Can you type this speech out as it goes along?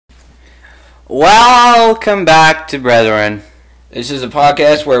Welcome back to Brethren. This is a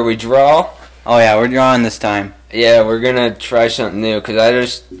podcast where we draw. Oh yeah, we're drawing this time. Yeah, we're gonna try something new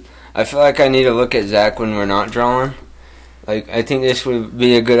because I feel like I need to look at Zach when we're not drawing. Like, I think this would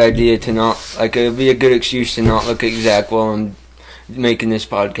be a good idea to not, like, it would be a good excuse to not look at Zach while I'm making this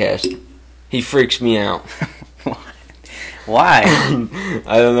podcast. He freaks me out. Why?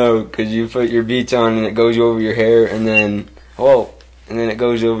 I don't know, because you put your beats on and it goes over your hair and then, and then it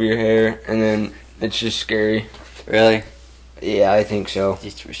goes over your hair and then it's just scary. Really? Yeah, I think so.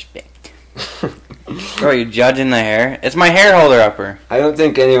 Disrespect. Bro, you judging the hair? It's my hair holder upper. I don't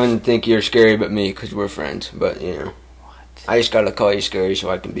think anyone would think you're scary but me, because we're friends, but, you know. I just gotta call you scary so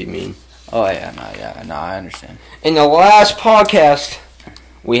I can be mean. Oh yeah, no, I understand. In the last podcast,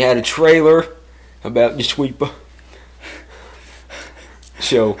 we had a trailer about the sweeper.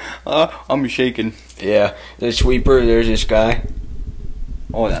 So, I'm shaking. yeah, the sweeper, there's this guy.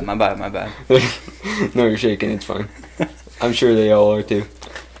 Oh, my bad. No, you're shaking, it's fine. I'm sure they all are too.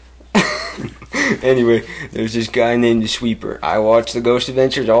 Anyway, there's this guy named the Sweeper. I watch the Ghost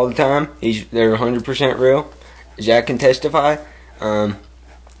Adventures all the time. They're 100% real. Zach can testify.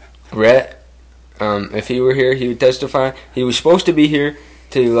 Rhett, if he were here, he would testify. He was supposed to be here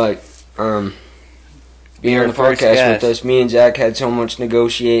to, be on the podcast with us. Me and Zach had so much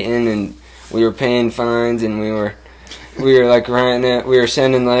negotiating, and we were paying fines, and we were like writing it. We were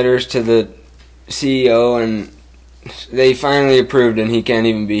sending letters to the CEO, and they finally approved, and he can't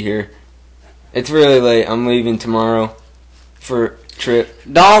even be here. It's really late. I'm leaving tomorrow for a trip.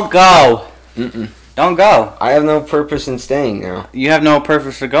 Don't go. Mm-mm. Don't go. I have no purpose in staying now. You have no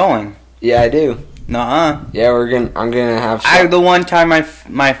purpose for going. Yeah, I do. Nuh-uh. Yeah, I'm gonna have. The one time my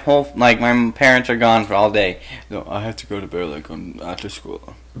parents are gone for all day. No, I have to go to Bear Lake after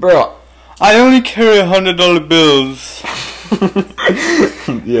school. Bro, I only carry $100 bills.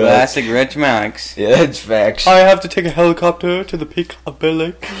 Yeah, Classic Rich Max. Yeah, it's facts. I have to take a helicopter to the peak of Bear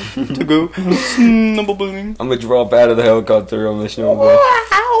Lake to go snowboarding. I'm gonna drop out of the helicopter on the snowboard.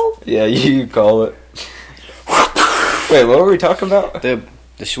 Wow. Yeah, you call it. Wait, what were we talking about? The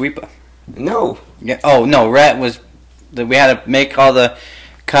sweeper. No. Yeah. Oh no, Rhett was. We had to make all the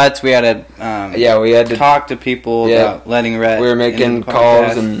cuts. We had to. We had to talk to people about letting Rhett. We were making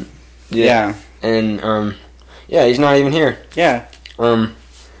calls and. Yeah. And he's not even here. Yeah.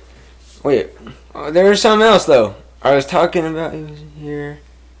 Wait, there was something else though. I was talking about he was here.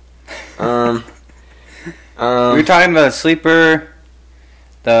 We were talking about the sleeper,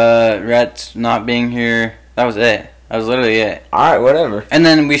 the Rhett's not being here. That was it. That was literally it. All right, whatever. And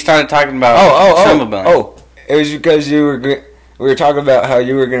then we started talking about Oh, it was because we were talking about how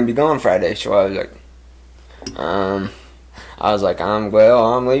you were going to be gone Friday. So I was like, I'm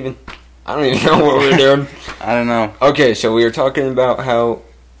leaving. I don't even know what we're doing. I don't know. Okay, so we were talking about how,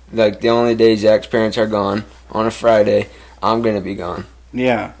 like, the only day Zach's parents are gone, on a Friday, I'm going to be gone.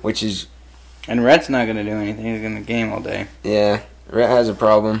 Yeah. Which is... And Rhett's not going to do anything. He's going to game all day. Yeah. Rhett has a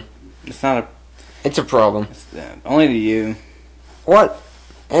problem. It's not a... It's a problem. It's, only to you. What?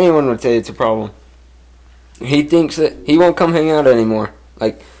 Anyone would say it's a problem. He thinks that he won't come hang out anymore.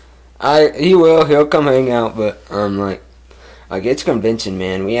 Like, he will. He'll come hang out, but, like, it's convincing,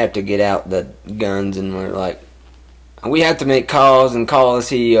 man. We have to get out the guns, and we have to make calls and call the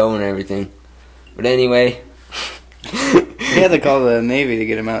CEO and everything. But anyway. We had to call the Navy to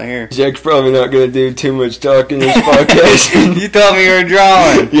get him out here. Jack's probably not going to do too much talking in this podcast. You told me you were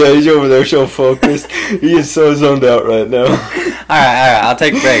drawing. Yeah, he's over there so focused. He is so zoned out right now. Alright, I'll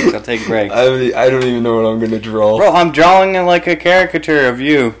take breaks. I don't even know what I'm going to draw. Bro, I'm drawing like a caricature of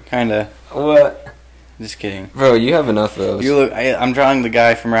you, kind of. What? Just kidding. Bro, you have enough of those. I'm drawing the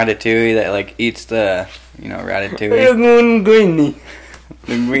guy from Ratatouille that, like, eats the, Ratatouille. Linguini.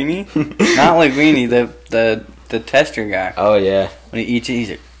 Linguini? Not Linguini, the tester guy. Oh, yeah. When he eats it, he's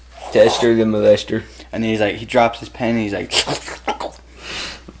like... Tester the molester. And he's like, he drops his pen and he's like...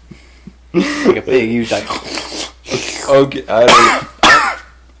 like a pig, he was like... Okay, I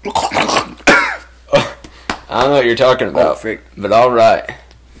don't know what you're talking about. Oh, frick. But alright.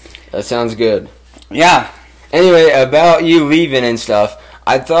 That sounds good. Yeah. Anyway, about you leaving and stuff,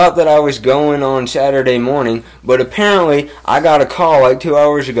 I thought that I was going on Saturday morning, but apparently I got a call like 2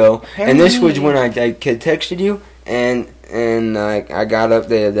 hours ago, and this was when I texted you, and I got up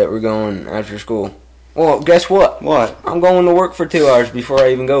there that we're going after school. Well, guess what? What? I'm going to work for 2 hours before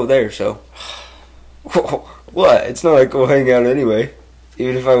I even go there, so... What? It's not like we'll hang out anyway,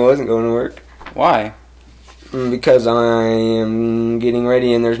 even if I wasn't going to work. Why? Because I am getting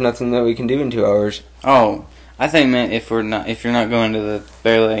ready and there's nothing that we can do in 2 hours. Oh, I think, man, if you're not going to the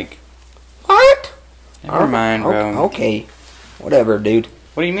Bear Lake. What? Never mind, bro. Okay. Whatever, dude.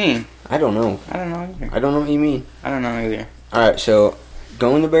 What do you mean? I don't know. I don't know either. I don't know what you mean. I don't know either. Alright, so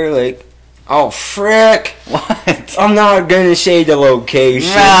going to Bear Lake. Oh, frick! What? I'm not gonna say the location.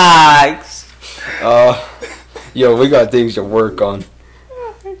 Max! Yo, we got things to work on.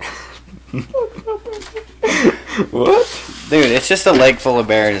 What? Dude, it's just a lake full of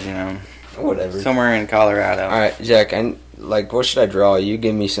bears, you know. Whatever. Somewhere in Colorado. Alright, Jack, what should I draw? You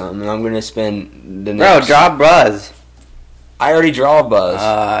give me something, and I'm gonna spend the next... Bro, draw Buzz. I already draw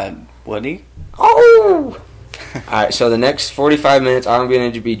Buzz. Woody? Oh! Alright, so the next 45 minutes, I'm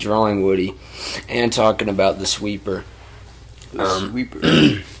going to be drawing Woody and talking about the sweeper.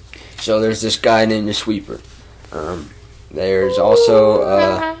 Sweeper. So there's this guy named the Sweeper. There's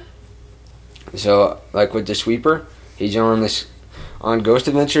also, so like with the Sweeper, he's on Ghost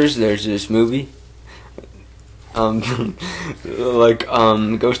Adventures. There's this movie, Ghost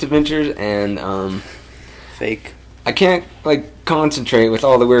Adventures, and Fake. I can't concentrate with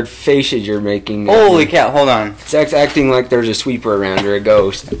all the weird faces you're making. Holy cow! Hold on. Zach's acting like there's a sweeper around or a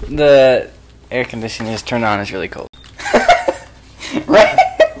ghost. The air conditioning is turned on. It's really cold. Right.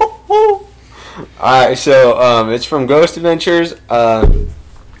 Alright, so it's from Ghost Adventures. Okay,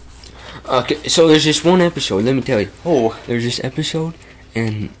 so there's this one episode. Let me tell you. Oh. There's this episode,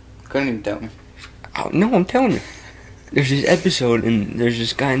 and Couldn't even tell me. oh, no, I'm telling you. There's this episode, and there's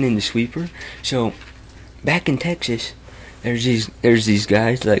this guy named the Sweeper. So back in Texas, there's these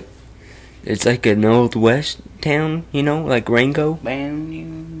guys it's like an old west town, you know, like Rango.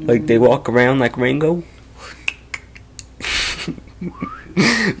 Like they walk around like Rango.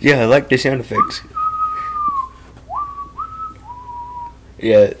 Yeah, I like the sound effects.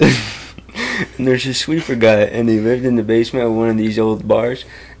 Yeah. And there's a Sweeper guy, and he lived in the basement of one of these old bars,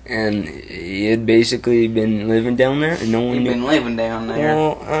 and he had basically been living down there, and no one He'd knew. been living down there.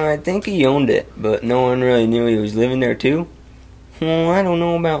 Well, I think he owned it, but no one really knew he was living there too. Well, I don't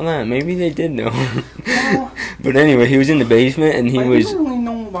know about that. Maybe they did know. Well, But anyway, he was in the basement, and he I was, don't really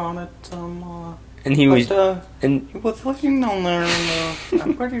know about it. and he was, and he was living down there, and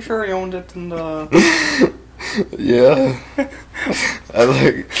I'm pretty sure he owned it. And yeah.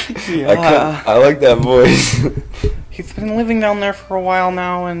 I Yeah. I like that voice. He's been living down there for a while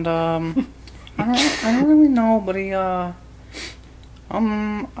now, and I don't really know, but he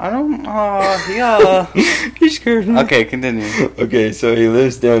He scared me. Okay, continue. Okay, so he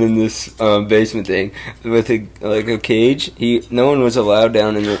lives down in this basement thing with a cage. No one was allowed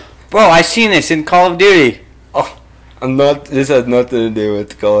down in the. Bro, I seen this in Call of Duty. Oh, I'm not. This has nothing to do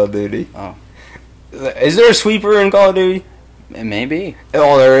with Call of Duty. Oh. Is there a Sweeper in Call of Duty? Maybe.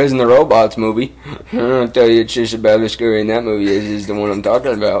 Oh, there is in the Robots movie. I'll tell you, it's just about as scary in that movie is the one I'm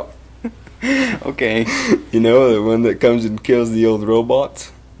talking about. Okay. You know, the one that comes and kills the old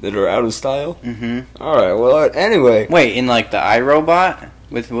robots that are out of style? Mm-hmm. Alright, well, anyway. Wait, in like the iRobot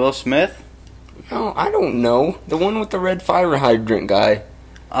with Will Smith? No, I don't know. The one with the red fire hydrant guy.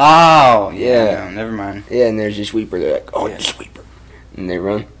 Oh, Yeah. No, never mind. Yeah, and there's a Sweeper. They're like, oh, Yeah. the Sweeper. And they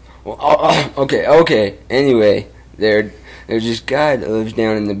run. Well, okay. Anyway, there's this guy that lives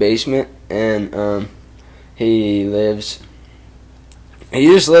down in the basement, and he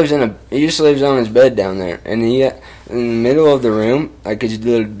just lives on his bed down there, and in the middle of the room, like his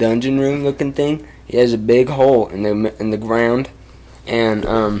little dungeon room looking thing, he has a big hole in the ground, and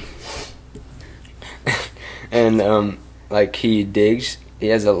like he digs. He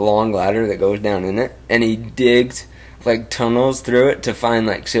has a long ladder that goes down in it, and he digs like tunnels through it to find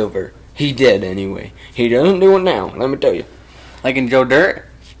like silver. He did anyway. He doesn't do it now. Let me tell you. Like in Joe Dirt?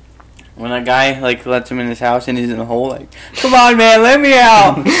 When a guy like lets him in his house and he's in a hole, like, come on, man, let me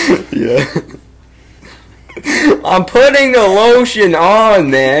out. Yeah. I'm putting the lotion on,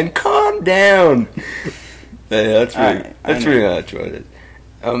 man. Calm down. Yeah, that's pretty much what it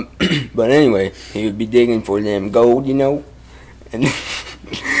is. But anyway, he would be digging for them gold, you know, and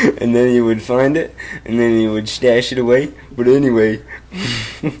and then he would find it, and then he would stash it away. But anyway,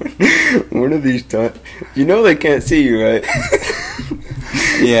 one of these times, you know they can't see you, right?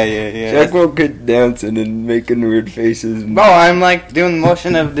 Yeah. Jack won't get dancing and making weird faces. Bro, I'm like doing the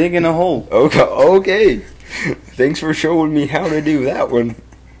motion of digging a hole. Okay. Thanks for showing me how to do that one.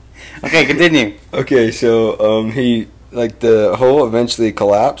 Okay, continue. Okay, so the hole eventually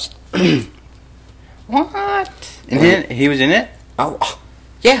collapsed. What? And he was in it? Oh,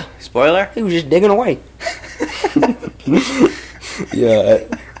 yeah. Spoiler? He was just digging away. Yeah.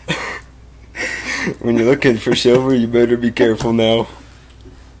 When you're looking for silver, you better be careful now.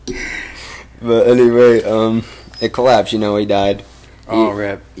 But anyway, it collapsed. You know, he died.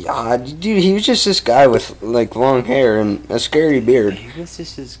 Rip. Yeah, dude, he was just this guy with like long hair and a scary beard. He was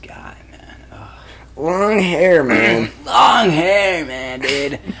just this guy, man. Ugh. long hair, man. Long hair, man,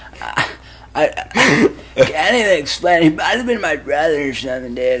 dude. I can't even explain. He might have been my brother or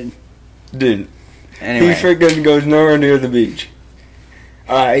something, dude. Dude, Anyway. he freaking goes nowhere near the beach.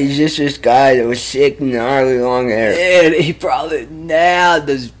 He's just this guy that was sick and gnarly long hair. Dude, he probably nailed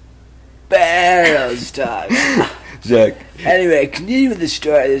those barrels, dog. Zach. Anyway, continue with the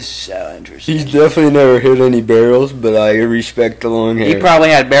story. This is so interesting. He's definitely never hit any barrels, but I respect the long hair. He probably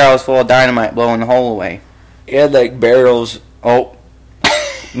had barrels full of dynamite blowing the hole away. He had like barrels. Oh.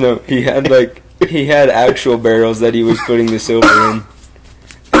 No, he had actual barrels that he was putting the silver in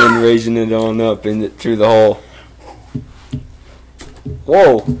and raising it on up through the hole.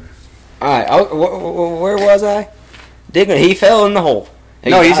 Whoa! Alright, where was I? Digging. He fell in the hole.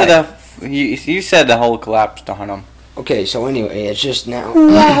 No, you said the hole collapsed on him. Okay, so anyway, it's just now.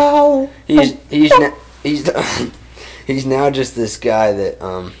 Wow. He's now just this guy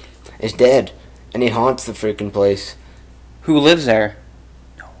that is dead, and he haunts the freaking place. Who lives there?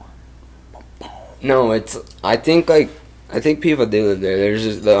 No, I think people do live there. There's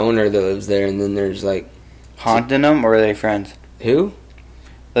just the owner that lives there, and then there's like Haunting them, or are they friends? who?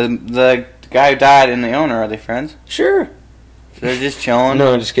 The guy who died and the owner, are they friends? Sure. So they're just chilling?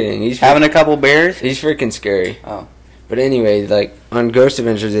 No, I'm just kidding. He's Having a couple beers? He's freaking scary. Oh. But anyway, like on Ghost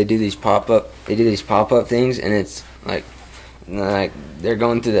Adventures, they do these pop up things, and it's like they're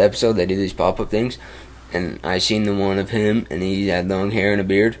going through the episode. They do these pop up things, and I seen the one of him, and he had long hair and a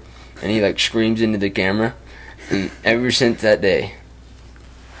beard, and he like screams into the camera, and ever since that day,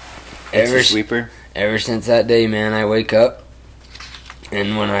 It's a sweeper? ever since that day, man, I wake up,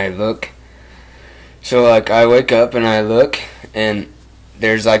 and when I look, so like I wake up and I look, and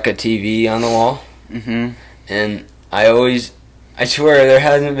there's like a TV on the wall, Mm-hmm. and I swear there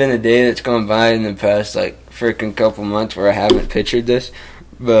hasn't been a day that's gone by in the past like freaking couple months where I haven't pictured this,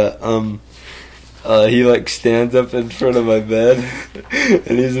 but he like stands up in front of my bed,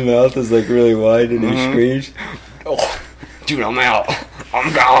 and his mouth is like really wide, and he screams, "Oh, dude, I'm out,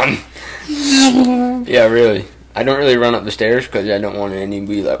 I'm gone." Yeah, really. I don't really run up the stairs because I don't want any to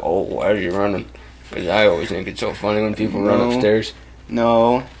be like, "Oh, why are you running?" Because I always think it's so funny when people run upstairs.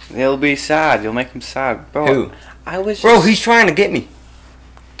 No, they'll be sad. You'll make him sad, bro. Who? Bro, he's trying to get me.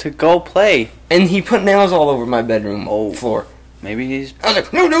 to go play. And he put nails all over my bedroom floor. Maybe he's I was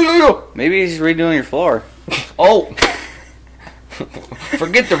like, no. maybe he's redoing your floor. Oh.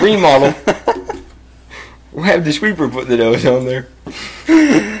 Forget the remodel. We'll have the sweeper put the nails on there.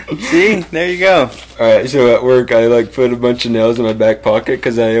 See, there you go. Alright, so at work I like put a bunch of nails in my back pocket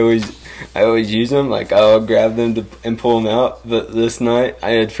because I always use them. Like I'll grab them and pull them out. But this night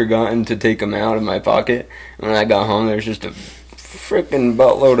I had forgotten to take them out of my pocket. And when I got home, there's just a freaking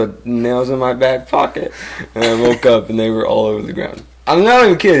buttload of nails in my back pocket. And I woke up and they were all over the ground. I'm not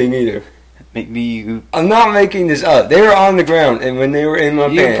even kidding either. I'm not making this up. They were on the ground, and when they were in my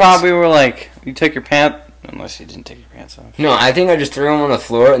pants. You probably were like, you took your pants, unless you didn't take your pants off. No, I think I just threw them on the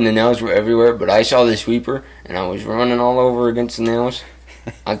floor, and the nails were everywhere, but I saw the sweeper, and I was running all over against the nails.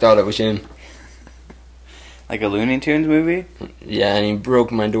 I thought it was him. Like a Looney Tunes movie? Yeah, and he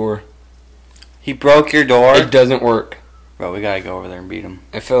broke my door. He broke your door? It doesn't work. Bro, we gotta go over there and beat him.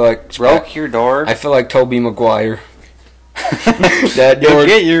 I feel like... Broke your door? I feel like Tobey Maguire. That door... You'll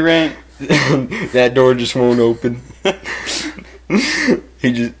get your rent. That door just won't open.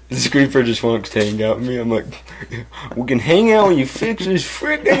 The sweeper just wants to hang out with me. I'm like, we can hang out when you fix this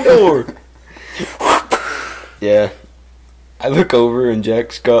freaking door. Yeah. I look over and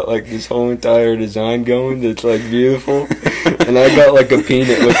Jack's got like this whole entire design going that's like beautiful. And I got like a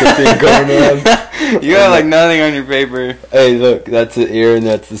peanut looking thing going on. You got like nothing on your paper. Hey, look, that's the ear and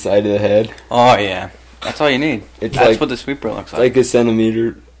that's the side of the head. Oh, yeah. That's all you need. It's That's like, what the sweeper looks like a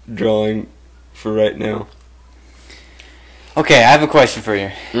centimeter drawing for right now. Okay, I have a question for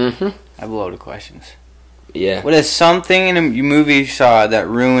you. Mm-hmm. I have a load of questions. Yeah. What is something in a movie you saw that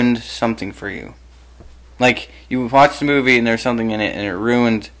ruined something for you? Like, you watched the movie and there's something in it and it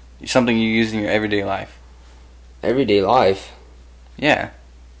ruined something you use in your everyday life. Everyday life? Yeah.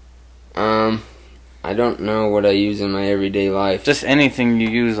 I don't know what I use in my everyday life. Just anything you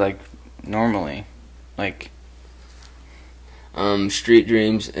use, like, normally. Like... Street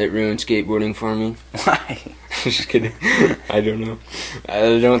Dreams, it ruined skateboarding for me. Why? Just kidding. I don't know.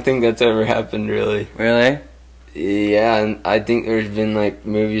 I don't think that's ever happened, really. Really? Yeah, and I think there's been, like,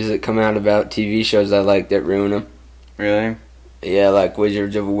 movies that come out about TV shows I like that ruin them. Really? Yeah, like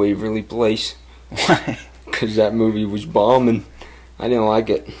Wizards of Waverly Place. Why? Because that movie was bombing. I didn't like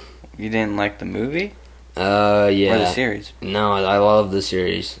it. You didn't like the movie? Yeah. Or the series? No, I love the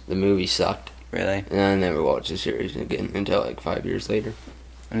series. The movie sucked. Really? And I never watched the series again until like 5 years later.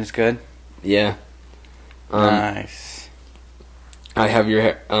 And it's good? Yeah. Nice. I have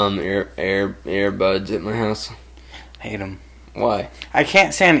your earbuds at my house. Hate them. Why? I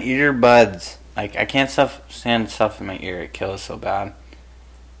can't stand earbuds. Like, I can't stand stuff in my ear. It kills so bad.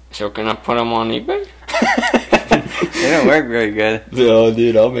 So can I put them on eBay? They don't work very good. Oh,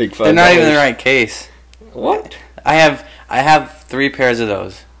 dude, I'll make $5. They're not even the right case. What? I have 3 pairs of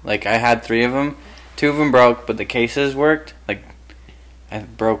those. Like, I had 3 of them. 2 of them broke, but the cases worked. Like, I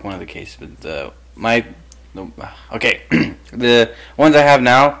broke one of the cases, but okay, the ones I have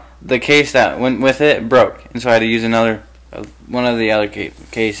now, the case that went with it broke, and so I had to use one of the other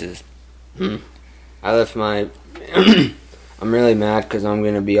cases. I left my. I'm really mad because I'm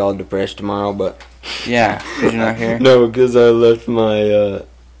gonna be all depressed tomorrow, but. Yeah, because you're not here. No, because I left my.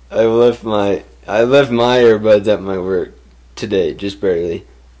 I left my earbuds at my work today, just barely.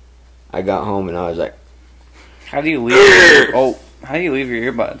 I got home and I was like, How do you leave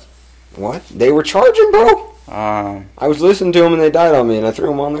your earbuds? what? They were charging, bro. Um, I was listening to them and they died on me, and I threw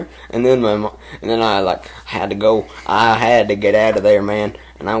them on there. And then I had to go. I had to get out of there, man.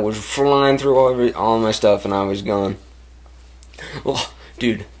 And I was flying through all my stuff, and I was gone. Well,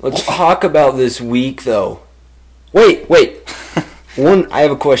 dude, let's talk about this week, though. Wait. I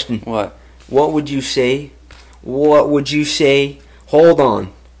have a question. What? What would you say? Hold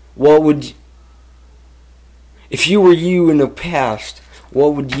on. If you were you in the past,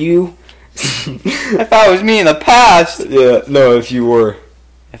 what would you... I thought it was me in the past. Yeah, no, if you were.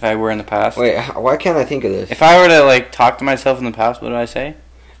 If I were in the past? Wait, why can't I think of this? If I were to, like, talk to myself in the past, what do I say?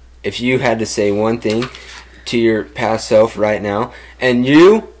 If you had to say one thing to your past self right now, and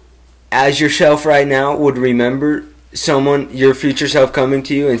you, as yourself right now, would remember your future self coming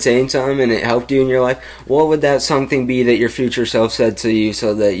to you and saying something and it helped you in your life, what would that something be that your future self said to you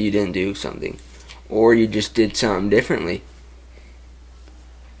so that you didn't do something? Or you just did something differently?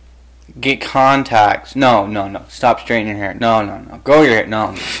 Get contacts. No. Stop straightening your hair. No. Grow your hair.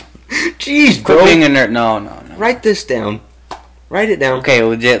 No. Jeez, Quit bro. being a nerd. No. Write this down. Write it down. Okay,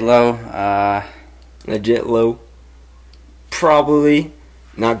 legit low. Legit low. Probably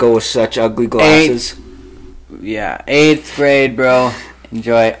not go with such ugly glasses. 8th grade, bro.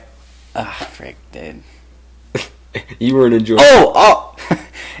 Enjoy. Frick, dude. You weren't enjoying. Oh.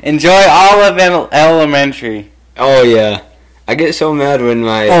 Enjoy all of elementary. Oh yeah. I get so mad when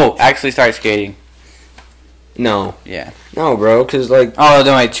my... actually start skating. No. Yeah. No, bro, because, like... Oh,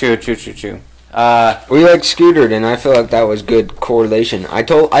 no, wait, true. We, like, scootered, and I feel like that was good correlation. Yeah,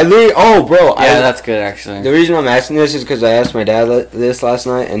 that's good, actually. The reason I'm asking this is because I asked my dad this last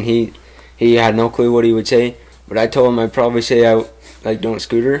night, and he had no clue what he would say. But I told him I'd probably say don't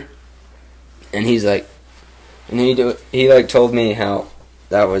scooter. And he's like... And he told me how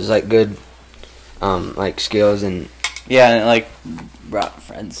that was, like, good, skills and... Yeah, and it, like, brought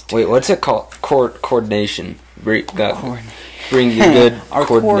friends. Wait, what's it called? Coordination. Bring you good Our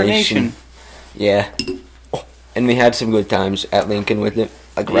coordination. Yeah. And we had some good times at Lincoln with it.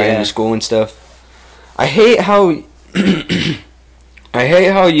 Like, riding to school and stuff. I hate how you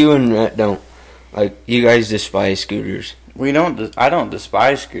and Rhett don't. Like, you guys despise scooters. I don't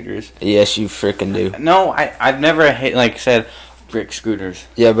despise scooters. Yes, you frickin' do. No, I've never said... Frick scooters.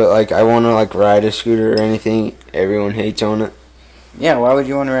 Yeah, but I want to ride a scooter or anything. Everyone hates on it. Yeah, why would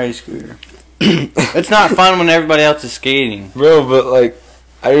you want to ride a scooter? It's not fun when everybody else is skating. Bro, but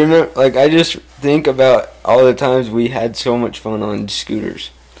I remember, I just think about all the times we had so much fun on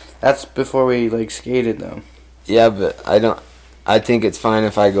scooters. That's before we skated though. Yeah, but I think it's fine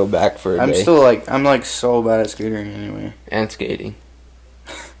if I go back for a day. I'm so bad at scootering anyway. And skating.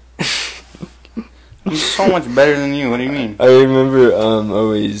 I'm so much better than you. What do you mean? I remember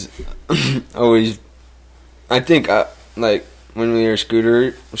always. I think when we were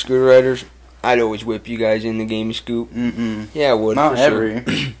scooter riders, I'd always whip you guys in the game of Scoop. Mm-mm. Yeah, I would. Not for ever.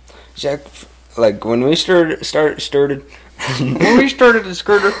 Sure. Zach, when we started when we started the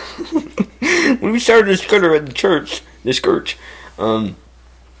scooter, when we started the scooter at the church,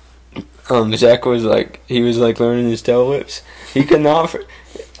 Zach was he was learning his tail whips. He could not.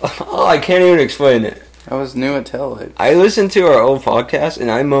 I can't even explain it. I was new at tail whips. I listened to our old podcast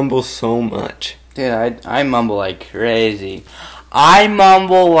and I mumble so much. Dude, I mumble like crazy. No,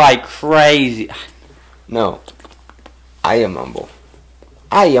 I am mumble.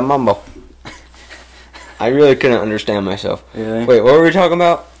 I really couldn't understand myself. Really? Wait, what were we talking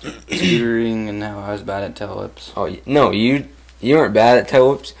about? Scootering and how I was bad at tail whips. Oh no, you weren't bad at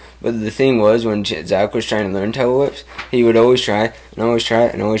tail whips. But the thing was, when Zach was trying to learn tail whips, he would always try it.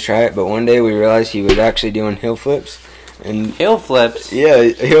 But one day we realized he was actually doing hill flips. And hill flips? Yeah,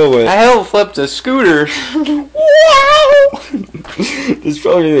 hill whips. I hill flipped a scooter. Wow! This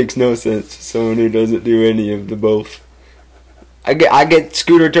probably makes no sense to someone who doesn't do any of the both. I get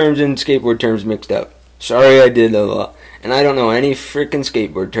scooter terms and skateboard terms mixed up. Sorry, I did a lot. And I don't know any freaking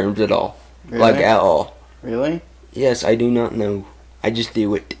skateboard terms at all. Really? Like, at all. Really? Yes, I do not know. I just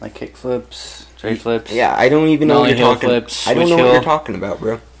do it. Like kick flips, tray flips. Yeah, I don't even know what Nollie you're heel talking about. flips, I don't know switch what you're heel. talking about,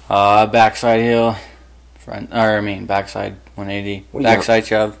 bro. Backside heel, backside 180, What are you backside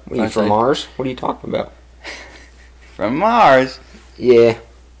shove. What are you, from backside- Mars? What are you talking about? From Mars. Yeah.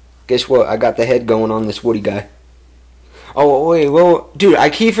 Guess what? I got the head going on this Woody guy. Oh, wait, well, dude, I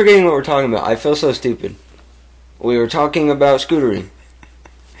keep forgetting what we're talking about. I feel so stupid. We were talking about scootering.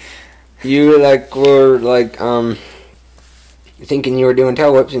 You, were, thinking you were doing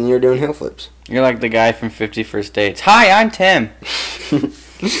tail whips and you were doing heel flips. You're like the guy from 50 First Dates. Hi, I'm Tim.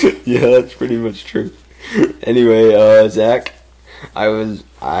 Yeah, that's pretty much true. Anyway, Zach,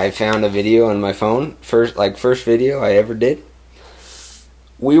 I found a video on my phone. First video I ever did.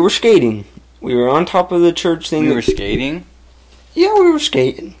 We were skating. We were on top of the church thing. We were skating? Yeah, we were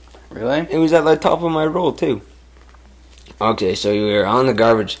skating. Really? It was at the top of my roll, too. Okay, so we were on the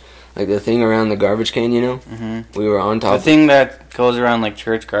garbage, like the thing around the garbage can, you know? Mm-hmm. We were on top. The thing that goes around like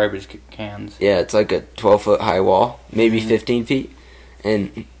church garbage cans. Yeah, it's like a 12-foot high wall, maybe Mhm. 15 feet.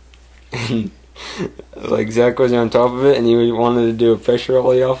 And like Zach was on top of it, and he wanted to do a pressure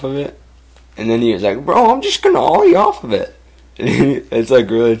ollie off of it. And then he was like, bro, I'm just going to ollie off of it. It's like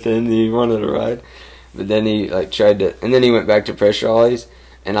really thin, and he wanted to ride. But then he like tried to, and then he went back to pressure ollies.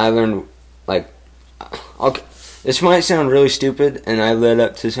 And I learned, like, okay, this might sound really stupid, and I led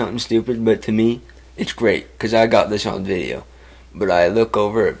up to something stupid, but to me, it's great, because I got this on video. But I look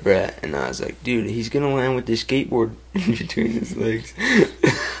over at Brett, and I was like, dude, he's going to land with this skateboard in between his legs.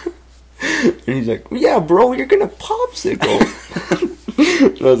 And he's like, yeah, bro, you're going to popsicle.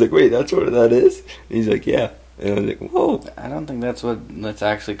 And I was like, wait, that's what that is? And he's like, yeah. And I was like, whoa. I don't think that's what it's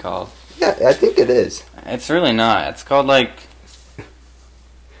actually called. Yeah, I think it is. It's really not. It's called like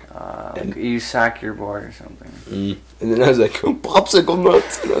you sack your board or something. And then I was like, oh, popsicle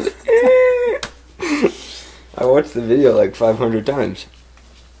nuts. And I was like, eh. I watched the video like 500 times.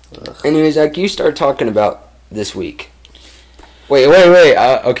 Ugh. Anyways, like, you start talking about this week. Wait.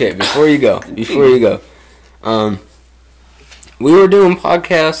 Okay, before you go. We were doing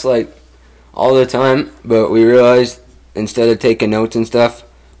podcasts like all the time, but we realized instead of taking notes and stuff,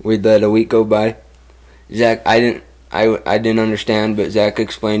 we'd let a week go by. Zach, I didn't understand, but Zach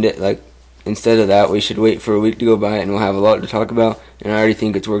explained it. Like, instead of that, we should wait for a week to go by, and we'll have a lot to talk about. And I already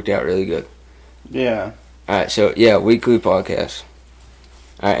think it's worked out really good. Yeah. All right, so yeah, weekly podcasts.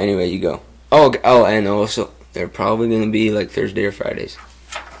 All right, anyway, you go. Oh, and also they're probably gonna be like Thursday or Fridays.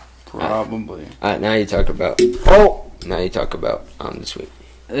 Probably. All right, now you talk about this week.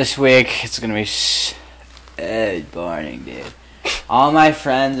 This week it's gonna be so boring, dude. All my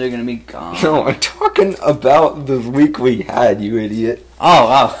friends are gonna be gone. No, I'm talking about the week we had, you idiot.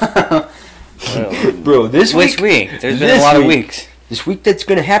 Oh. Bro, this Which week. week? There's been a lot of weeks. This week that's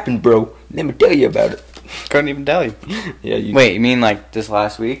gonna happen, bro. Let me tell you about it. Couldn't even tell you. Yeah, Wait, you mean like this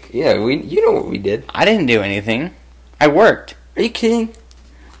last week? Yeah, you know what we did. I didn't do anything. I worked. Are you kidding?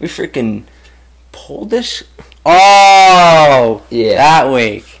 We freaking pulled this. Oh. Yeah. That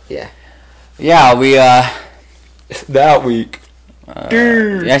week. Yeah. Yeah, we That week.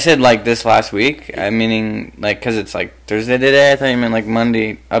 I said like this last week. I meaning like because it's like Thursday today. I thought you meant like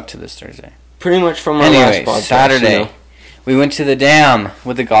Monday up to this Thursday. Pretty much from our Anyway, last podcast. Saturday, You know? we went to the dam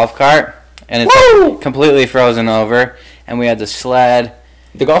with the golf cart, and it's Woo! like, completely frozen over, and we had the sled.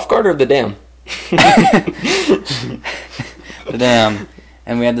 The golf cart or the dam? The dam,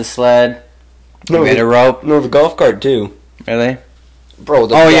 and we had the sled. No, we had a rope. No, the golf cart too. Really? Bro,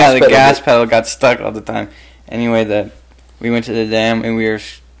 the The pedal gas bit- pedal got stuck all the time. Anyway, we went to the dam, and we were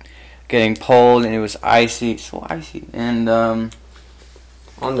getting pulled, and it was icy, so icy, and on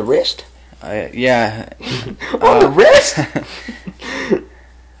the wrist. yeah. On the wrist,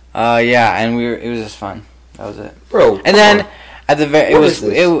 Yeah, and it was just fun. That was it. bro. And then at the very, What is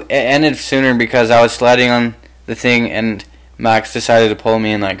this? it ended sooner because I was sledding on the thing, and Max decided to pull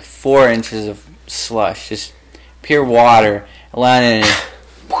me in like 4 inches of slush, just pure water, landing in it.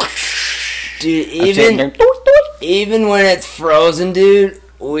 dude, I'm even when it's frozen, dude,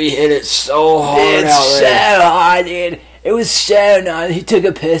 we hit it so hard It's out there. so hard, dude. It was so nice. He took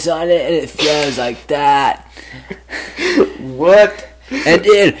a piss on it, and it froze like that. What? And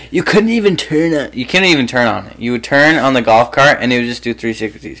dude, you couldn't even turn on. You couldn't even turn on it. You would turn on the golf cart, and it would just do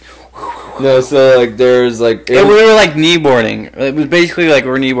 360s. No, so like there's like And we were like kneeboarding. It was basically like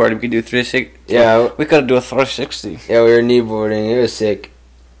we're kneeboarding. We could do 360. Yeah. we could do a 360. Yeah, we were kneeboarding. It was sick.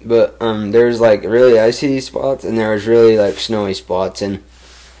 But there's like really icy spots and there was really like snowy spots, and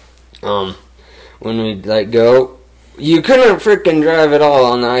when we'd like go, you couldn't freaking drive at all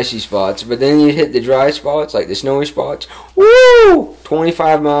on the icy spots, but then you hit the dry spots, like the snowy spots. Woo!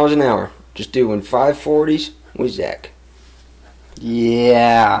 25 miles an hour, just doing 540s with Zach.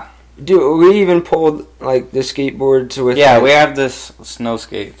 Yeah. Dude, we even pulled like the skateboards with. Yeah, we have this snow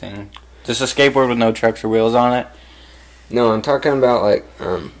skate thing. Just a skateboard with no trucks or wheels on it. No, I'm talking about like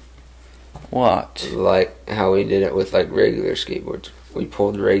What? like how we did it with like regular skateboards. We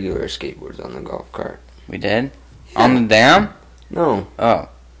pulled regular skateboards on the golf cart. We did? On the dam? No. Oh.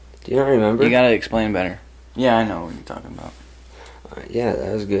 Do you not remember? You gotta explain better. Yeah, I know what you're talking about. Yeah,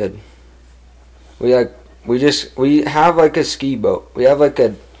 that was good. We have like a ski boat. We have like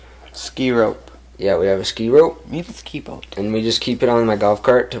a Ski rope. Yeah, we have a ski rope. We have a ski boat. And we just keep it on my golf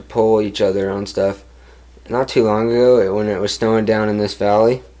cart to pull each other on stuff. Not too long ago, when it was snowing down in this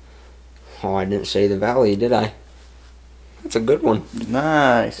valley. Oh, I didn't say the valley, did I? That's a good one.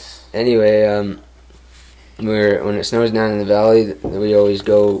 Nice. Anyway, when it snows down in the valley, we always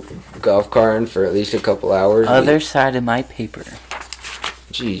go golf carting for at least a couple hours. Other side of my paper.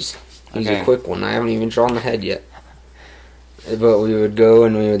 Jeez, he's Okay. a quick one. I haven't even drawn the head yet. But we would go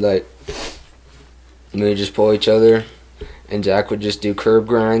and we would just pull each other, and Jack would just do curb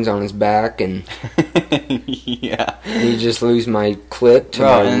grinds on his back, and Yeah. he'd just lose my clip to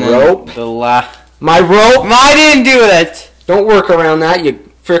Bro, and my then rope. My rope! I didn't do it! Don't work around that, you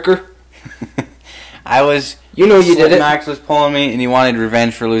fricker. I was... You know you did it. Max was pulling me, and he wanted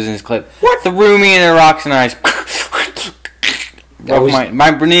revenge for losing his clip. What? Threw me in the rocks and ice. was- my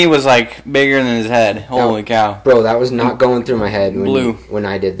knee was like bigger than his head. Holy cow. Bro, that was not going through my head Blue. when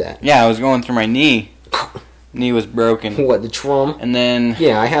I did that. Yeah, it was going through my knee. Knee was broken. What, the trauma? And then...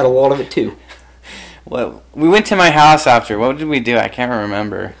 Yeah, I had a lot of it too. Well, we went to my house after. What did we do? I can't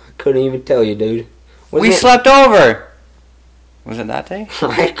remember. Couldn't even tell you, dude. We slept over. Was it that day?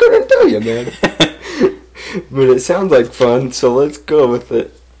 I couldn't tell you, man. But it sounds like fun, so let's go with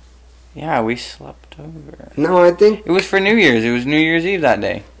it. Yeah, we slept over. No, I think... It was for New Year's. It was New Year's Eve that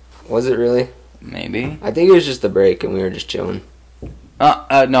day. Was it really? Maybe. I think it was just a break and we were just chilling.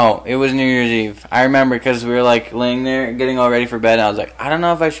 No, it was New Year's Eve. I remember because we were like laying there getting all ready for bed, and I was like, I don't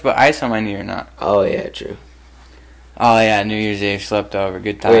know if I should put ice on my knee or not. Oh, yeah, true. Oh yeah, New Year's Eve, slept over,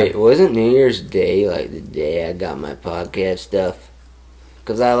 good time. Wait, wasn't New Year's Day like the day I got my podcast stuff?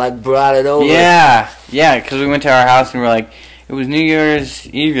 Because I brought it over. Yeah, because we went to our house and we were like, it was New Year's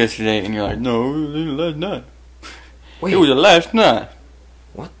Eve yesterday, and you're like, no, it was last night. Wait, It was last night.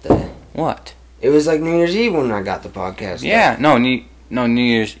 what the? What? It was like New Year's Eve when I got the podcast Yeah, no, New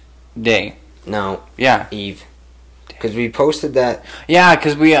Year's Day. stuff. No, Yeah. Eve. Because we posted that. Yeah,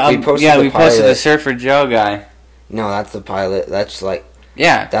 because we posted the posted the pilot. Surfer Joe guy. No, that's the pilot. That's like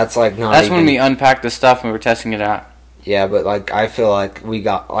Yeah. not. That's even, when we unpacked the stuff and we were testing it out. Yeah, but I feel like we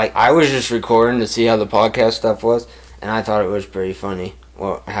got I was just recording to see how the podcast stuff was, and I thought it was pretty funny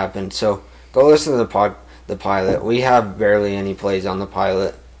what happened. So go listen to the pilot. We have barely any plays on the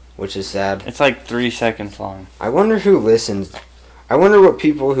pilot, which is sad. It's like 3 seconds long. I wonder who listens. I wonder what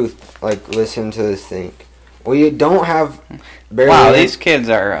people who listen to this think. We don't have barely. Wow, these kids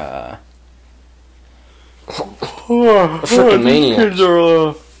are freaking maniacs.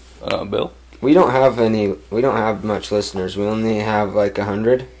 Bill? We don't have any. We don't have much listeners. We only have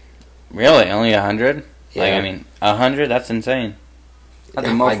 100. Really? Only 100? Yeah. Like, I mean, 100? That's insane. That's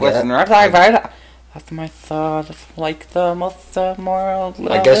the I most guess- listeners I've had. That's my thought. Like the most more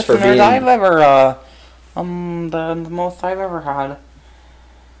I guess for listeners being- I've ever the most I've ever had.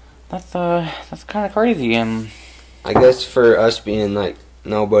 That's kind of crazy. I guess for us being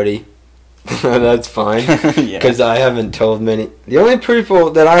nobody, that's fine. Yeah. Because I haven't told many. The only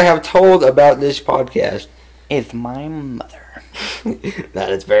people that I have told about this podcast Is my mother. that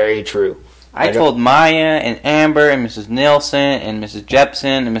is very true. I don't- told Maya and Amber and Mrs. Nielsen and Mrs.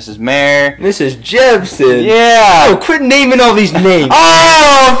 Jepson and Mrs. Mayer. Mrs. Jepson. Yeah. Oh, quit naming all these names.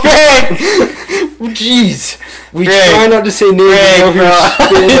 Oh, Frank! Jeez. We Greg. try not to say names Greg, over bro.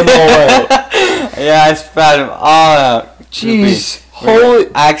 spitting them all out. Yeah, I spat him all out. Jeez. Holy! Holy.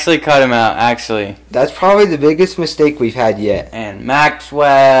 Actually cut him out, actually. That's probably the biggest mistake we've had yet. And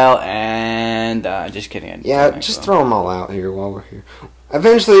Maxwell and... just kidding. I didn't Yeah, say just Maxwell. throw them all out here while we're here.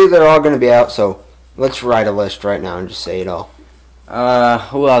 Eventually, they're all going to be out, so let's write a list right now and just say it all.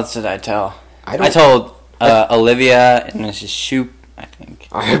 Who else did I tell? I I told Olivia and Mrs. Shoop, I think.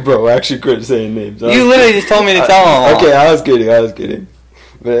 Alright, bro, I actually quit saying names. You literally just told me to tell them all. Okay, I was kidding.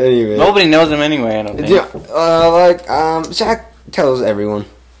 But anyway. Nobody knows them anyway, I don't think. Yeah, Zach tells everyone.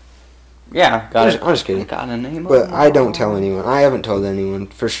 Yeah, I'm just kidding. Got a name. But I don't tell anyone. I haven't told anyone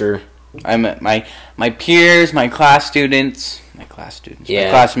for sure. I met my peers, my classmates,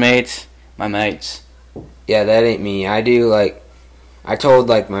 my mates. Yeah, that ain't me. I told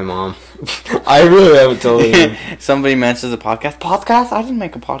like my mom. I really haven't told anyone. Somebody mentions a podcast. Podcast? I didn't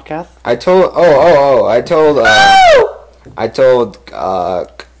make a podcast. I told.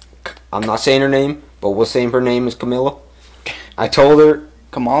 I'm not saying her name, but we'll say her name is Camilla. I told her.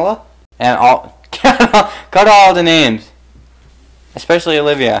 Kamala? And cut all the names. Especially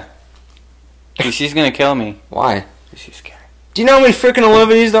Olivia. 'Cause she's gonna kill me. Why? She's scary. Do you know how many freaking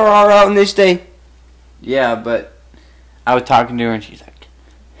Olivias there are out in this day? Yeah, but I was talking to her and she's like,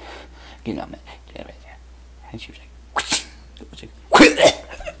 you know, and she was like,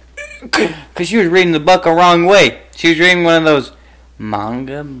 because she was reading the book a wrong way. She was reading one of those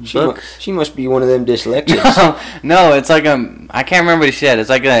manga books. She must be one of them dyslexics. No, it's like I can't remember what she said. It's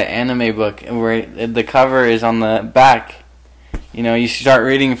like an anime book where the cover is on the back. You know, you start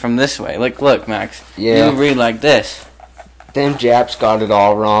reading from this way. Like, look, Max. Yeah. You read like this. Them Japs got it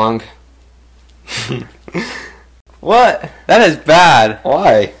all wrong. What? That is bad.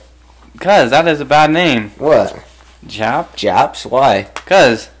 Why? Cause that is a bad name. What? Jap? Japs? Why?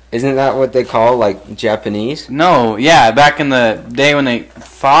 Cause. Isn't that what they call, like, Japanese? No, yeah, back in the day when they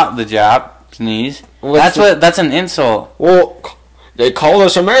fought the Japanese. That's an insult. Well, they called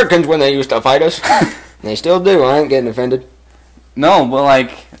us Americans when they used to fight us. They still do. I ain't getting offended. No, but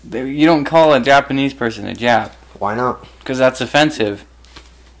like, you don't call a Japanese person a Jap. Why not? Because that's offensive.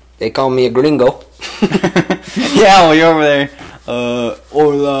 They call me a gringo. Yeah, well, you're over there.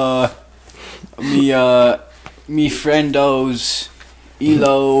 Hola, mi friendos,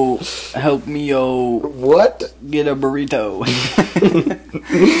 Elo, help me-o. What? Get a burrito.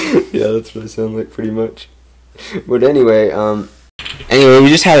 Yeah, that's what I sound like pretty much. But anyway, we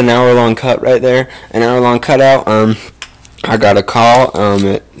just had an hour-long cut right there. An hour-long cutout. I got a call.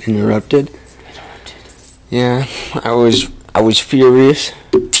 It interrupted. Yeah, I was furious.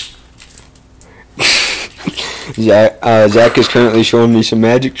 Zach is currently showing me some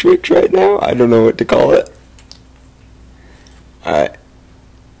magic tricks right now. I don't know what to call it. Alright.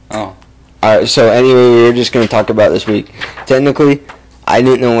 Oh. Alright, so anyway, we were just going to talk about this week. Technically, I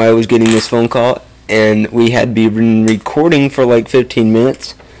didn't know I was getting this phone call, and we had been recording for like 15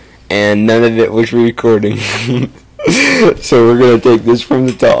 minutes, and none of it was recording. So we're going to take this from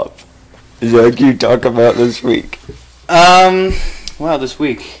the top. Zach, you talk about this week. Well, this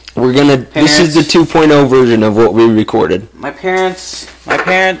week. This is the 2.0 version of what we recorded. My parents are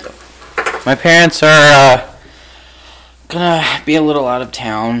gonna be a little out of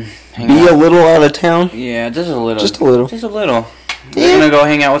town. A little out of town? Yeah, just a little. Just a little. Just a little. They're gonna go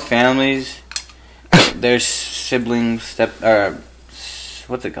hang out with families. Their siblings,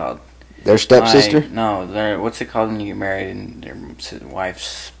 what's it called? Their stepsister? What's it called when you get married and their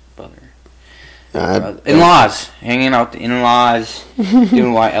wife's brother? In-laws. Hanging out with the in-laws,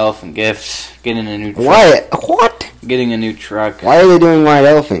 doing white elephant gifts, getting a new truck. What? Getting a new truck. Why are they doing white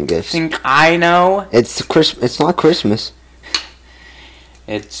elephant gifts? Think I know? It's not Christmas.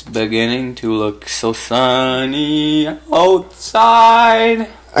 It's beginning to look so sunny outside.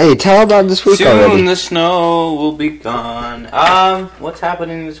 Hey, tell about this week already. Soon the snow will be gone. What's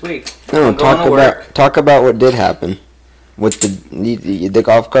happening this week? No, talk about what did happen with the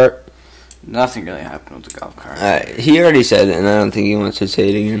golf cart. Nothing really happened with the golf cart. He already said it, and I don't think he wants to say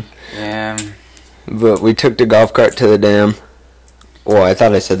it again. Yeah. But we took the golf cart to the dam. Well, I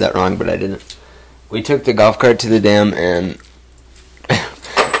thought I said that wrong, but I didn't. We took the golf cart to the dam, and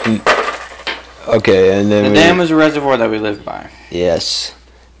okay, and then the dam is a reservoir that we live by. Yes,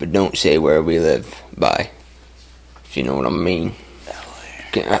 but don't say where we live by. If you know what I mean.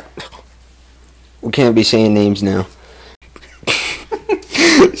 We can't be saying names now.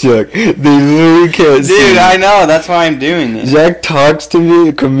 Zach, they literally can't see. Dude, I know. That's why I'm doing this. Zach talks to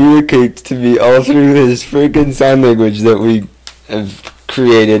me, communicates to me all through his freaking sign language that we have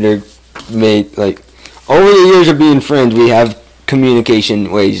created or made. Like, over the years of being friends, we have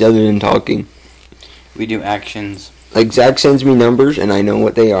communication ways other than talking. We do actions. Like, Zach sends me numbers, and I know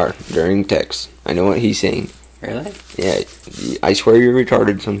what they are during text. I know what he's saying. Really? Yeah, I swear you're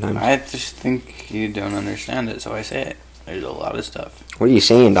retarded sometimes. I just think you don't understand it, so I say it. There's a lot of stuff. What are you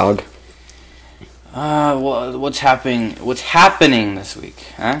saying, dog? Well, what's happening this week,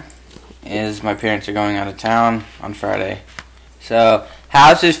 huh? Is my parents are going out of town on Friday. So,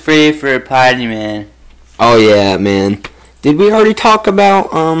 house is free for a party, man. Oh, yeah, man. Did we already talk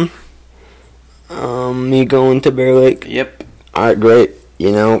about, me going to Bear Lake? Yep. Alright, great.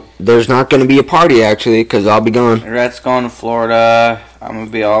 You know, there's not going to be a party, actually, because I'll be gone. Rhett's going to Florida. I'm going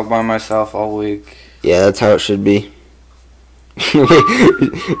to be all by myself all week. Yeah, that's how it should be.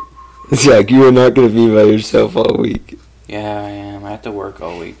 Zach, you are not going to be by yourself all week. Yeah, I am. I have to work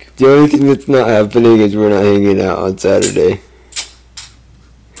all week. The only thing that's not happening is we're not hanging out on Saturday.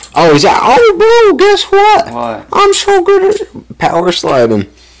 Oh, is that? Oh, bro, guess what? What? I'm so good at power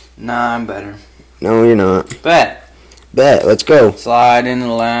sliding. Nah, I'm better. No, you're not. Bet. Let's go. Slide in the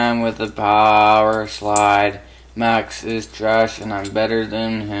land with the power slide. Max is trash and I'm better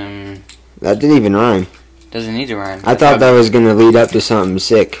than him. That didn't even rhyme. Doesn't need to rhyme. I thought that was going to lead up to something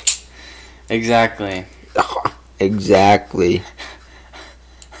sick. Exactly. Exactly.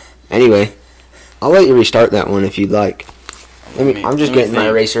 Anyway, I'll let you restart that one if you'd like. I'm just getting my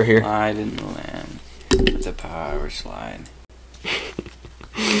eraser here. Slide in the land with the power slide.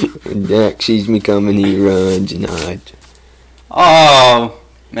 When Dak sees me coming, he runs and hides. Oh,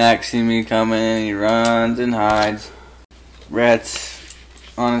 Max sees me coming and he runs and hides. Rhett's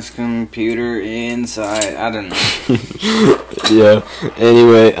on his computer inside. I don't know. Yeah.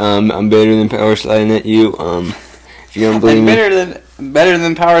 Anyway, I'm better than power sliding at you. If you don't believe me, better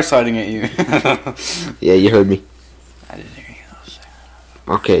than power sliding at you. Yeah, you heard me. I didn't hear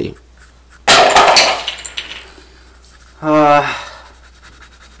you. Okay.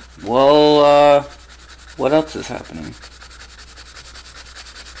 What else is happening?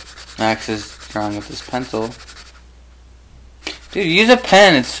 Max is drawing with his pencil. Dude, use a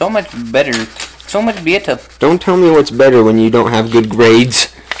pen. It's so much better. So much better. Don't tell me what's better when you don't have good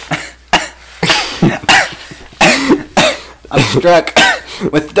grades. I'm struck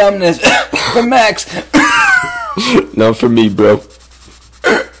with dumbness from Max. Not for me, bro.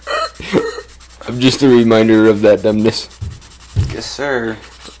 I'm just a reminder of that dumbness. Yes, sir.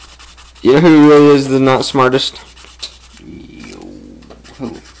 You know who really is the not smartest?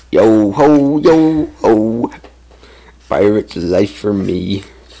 Who? Yo ho, yo ho. Pirate's life for me.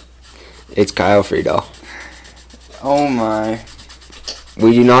 It's Kyle Friedel. Oh my.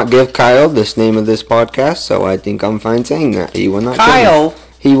 We do not give Kyle this name of this podcast, so I think I'm fine saying that. He will not kill Kyle. me.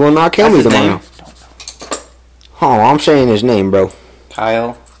 He will not kill me That's his tomorrow. name? Oh, I'm saying his name, bro.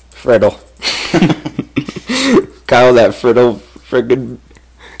 Kyle. Friddle. Kyle, that Friddle, friggin'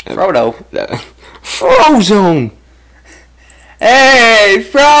 Frodo. Frozone. Hey,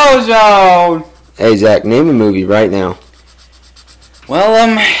 Frozone. Hey, Zach, name a movie right now.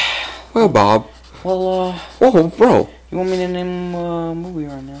 Well, Well, Bob. Well, Whoa, bro. you want me to name a movie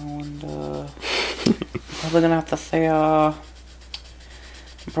right now? And, probably gonna have to say,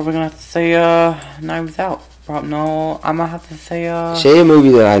 Knives Out. No, I'm gonna have to say, Say a movie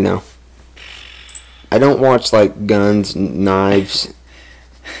that I know. I don't watch, like, guns, knives,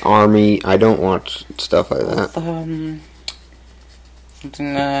 army. I don't watch stuff like that.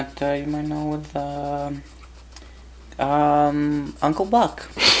 Something that, you might know with, Uncle Buck.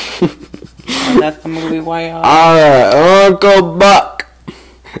 That's the movie why, Alright, Uncle Buck.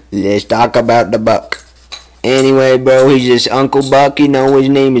 Let's talk about the Buck. Anyway, bro, he's just Uncle Buck. You know his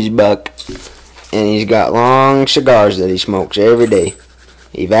name is Buck. And he's got long cigars that he smokes every day.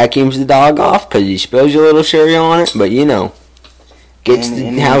 He vacuums the dog off because he spills a little cereal on it, but you know, gets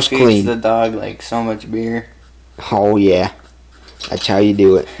the house he feeds clean. the dog, like, so much beer. Oh, yeah. That's how you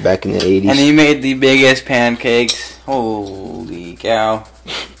do it back in the 80s. And he made the biggest pancakes. Holy cow.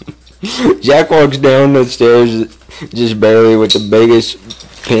 Jack walks down the stairs just barely with the biggest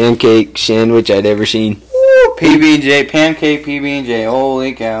pancake sandwich I'd ever seen. Woo, PB&J, pancake PB&J.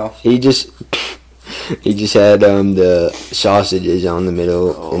 Holy cow. He just had the sausages on the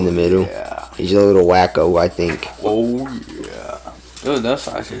middle in the middle. Yeah. He's a little wacko, I think. Oh yeah. Dude, those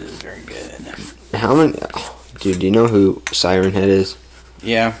sausages are good. How many? Dude, do you know who Siren Head is?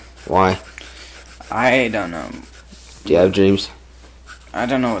 Yeah. Why? I don't know. Do you have dreams? I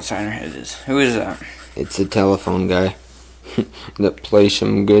don't know what Siren Head is. Who is that? It's the telephone guy that plays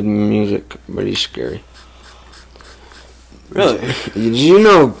some good music, but he's scary. Really? Did you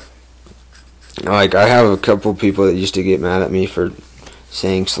know? Like, I have a couple people that used to get mad at me for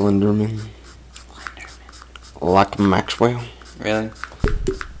saying Slenderman. Like Maxwell. Really?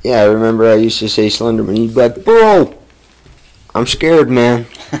 Yeah, I remember I used to say Slenderman. He'd be like, "Bro, I'm scared, man."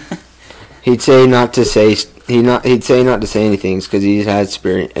 He'd say not to say anything because he's had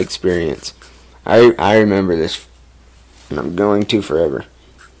experience. I remember this, and I'm going to forever.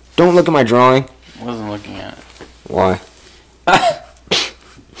 Don't look at my drawing. I wasn't looking at it. Why?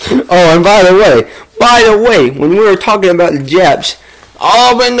 Oh, and by the way, when we were talking about the Japs,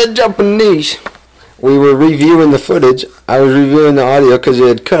 all in the Japanese, we were reviewing the footage. I was reviewing the audio because it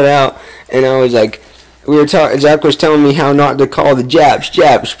had cut out, and I was like, Zach was telling me how not to call the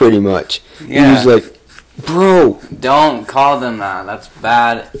Japs, pretty much. Yeah. He was like, bro. Don't call them that. That's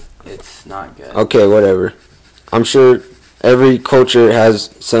bad. It's not good. Okay, whatever. I'm sure every culture has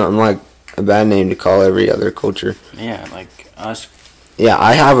something like a bad name to call every other culture. Yeah, like us. Yeah,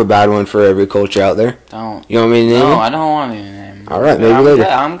 I have a bad one for every culture out there. Don't. You want me to name No, it? I don't want any name. All right, maybe I'm later. Good.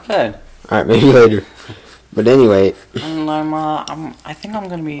 I'm good. All right, maybe later. But anyway, And I think I'm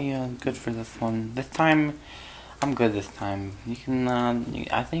gonna be good for this one. This time, I'm good. This time, you can.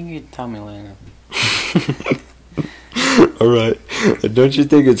 I think you can tell me later. all right. Don't you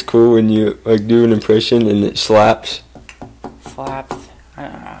think it's cool when you like do an impression and it slaps? Slaps.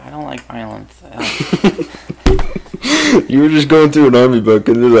 I don't like violence. You were just going through an army book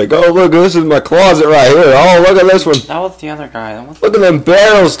and they're like, oh look, this is my closet right here. Oh look at this one. That was the other guy. Look at them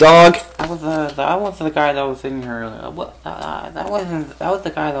barrels, dog. That was the guy that was sitting here earlier. That was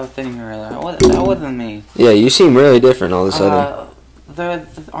the guy that was sitting here earlier. That wasn't me. Yeah, you seem really different all of a sudden. The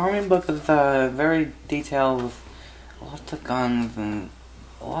army book is very detailed with lots of guns and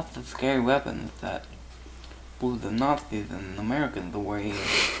lots of scary weapons that blew the Nazis and Americans away.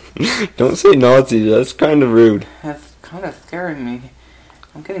 Don't say Nazis. That's kind of rude. That's kind of scaring me.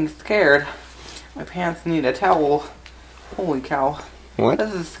 I'm getting scared. My pants need a towel. Holy cow. What?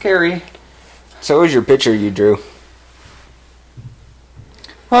 This is scary. So was your picture you drew.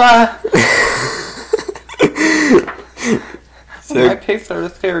 My Zach, pics are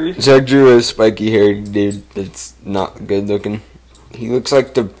scary. Zach drew a spiky haired dude that's not good looking. He looks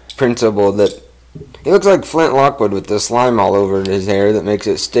like the principal that... He looks like Flint Lockwood with the slime all over his hair that makes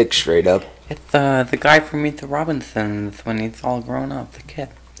it stick straight up. It's the guy from Meet the Robinsons when he's all grown up. The kid.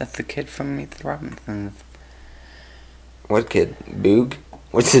 That's the kid from Meet the Robinsons. What kid? Boog?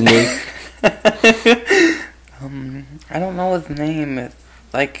 What's his name? I don't know his name. It's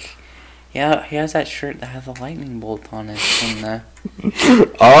like, yeah, he has that shirt that has a lightning bolt on it, and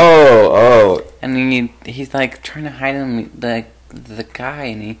Oh. he's like trying to hide him the guy,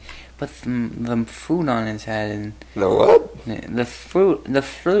 and he puts the food on his head, and The what? the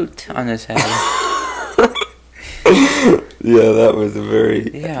fruit on his head. Yeah, that was a very...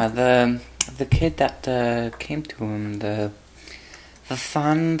 Yeah, the kid that came to him, the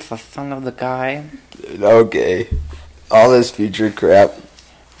son of the guy. Okay. All this future crap.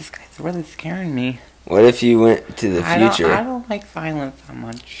 This guy's really scaring me. What if you went to the future? I don't like violence that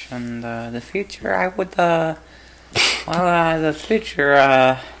much, and the future I would the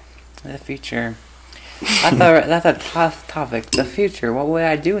future. That's a tough topic. The future. What would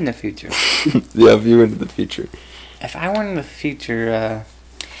I do in the future? Yeah, if you went to the future. If I were in the future,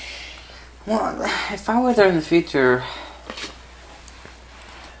 if I were there in the future,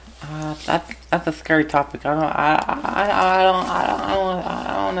 that's a scary topic. I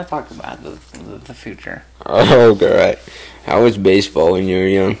don't want to talk about the future. Oh, alright. How was baseball when you were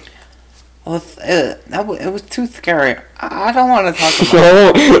young? Well, it was too scary. I don't want to talk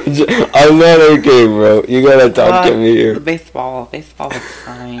about No, I'm not okay, bro. You gotta talk to me here. Baseball was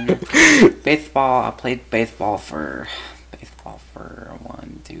fine. I played baseball for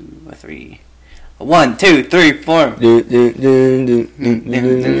 1, 2, 3. 1, 2, 3, 4.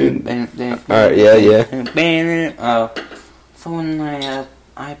 Alright, yeah. Oh, so when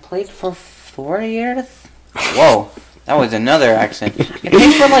I played for 4 years. Whoa, that was another accent. I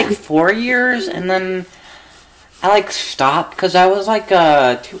played for like 4 years, and then I stopped because I was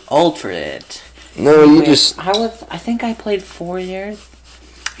too old for it. No, you just... I think I played 4 years.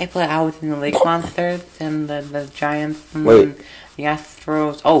 I was in the Lake Monsters and the Giants and the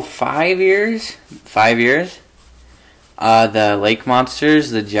Astros. Oh, 5 years? 5 years? The Lake Monsters,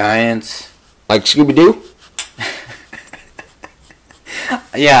 the Giants. Like Scooby-Doo?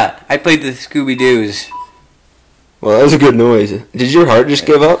 Yeah, I played the Scooby-Doos. Well, that was a good noise. Did your heart just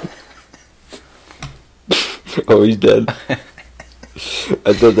give up? Oh, he's dead.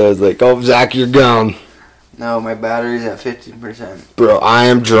 I thought that was like, oh, Zach, you're gone. No, my battery's at 50%. Bro, I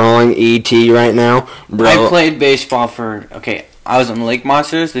am drawing E.T. right now. Bro. I played baseball I was on the Lake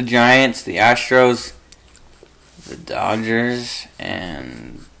Monsters, the Giants, the Astros, the Dodgers,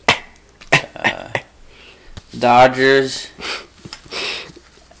 and Dodgers.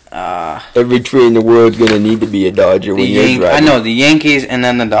 Every tree in the world's gonna need to be a Dodger when you're driving. I know, the Yankees and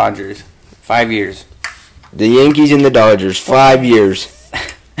then the Dodgers. 5 years. The Yankees and the Dodgers, 5 years.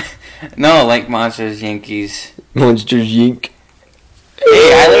 No, Lake Monsters, Yankees. Monsters Yank.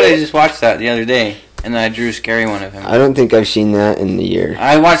 Hey, I literally just watched that the other day, and I drew a scary one of him. I don't think I've seen that in the year.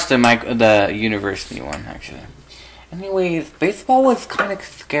 I watched the university one, actually. Anyways, baseball was kind of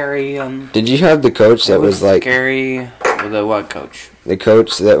scary. Did you have the coach that was like... Scary? The what coach? The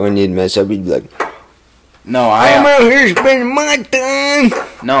coach that when you'd mess up, he'd be like... No, I'm out here spending my time.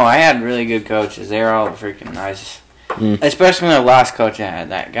 No, I had really good coaches. They were all freaking nice. Mm. Especially the last coach I had.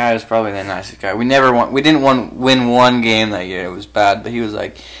 That guy was probably the nicest guy. We didn't win one game that year. It was bad, but he was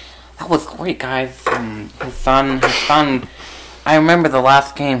like, "That was great, guys." And his son. I remember the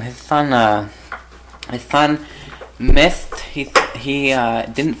last game. His son missed. He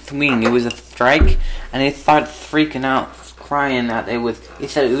didn't swing. It was a strike, and he started freaking out, crying that it was. He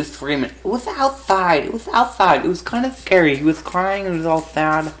said it was screaming. It was outside. It was outside. It was kind of scary. He was crying. It was all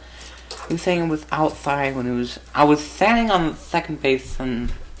sad. He was saying it was outside when it was. I was standing on the second base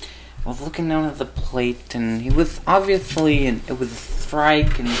and I was looking down at the plate, and he was obviously. And it was a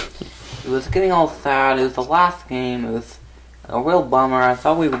strike, and it was getting all sad. It was the last game. It was a real bummer. I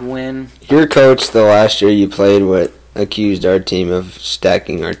thought we would win. Your coach the last year you played accused our team of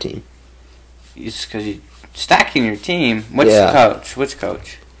stacking our team. It's because you stacking your team. Which Yeah. coach? Which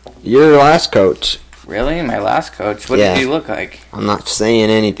coach? Your last coach. Really? My last coach? What Yeah. did he look like? I'm not saying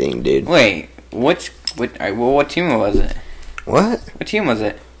anything, dude. Wait, what team was it? What? What team was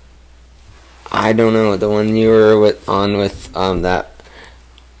it? I don't know. The one you were with that.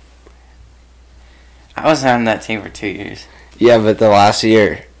 I was on that team for 2 years. Yeah, but the last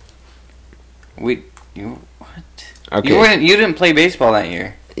year. What? Okay. You didn't play baseball that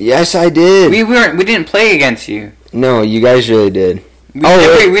year. Yes, I did. We didn't play against you. No, you guys really did. We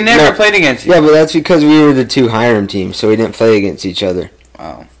never no. played against you. Yeah, but that's because we were the two Hiram teams, so we didn't play against each other.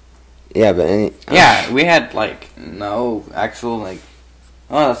 Oh. Yeah, but Yeah, we had no actual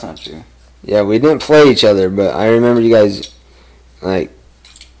Oh, that's not true. yeah, we didn't play each other, but I remember you guys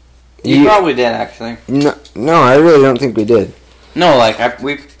You probably did actually. No, I really don't think we did. No,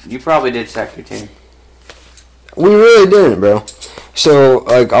 you probably did stack your team. We really didn't, bro. So,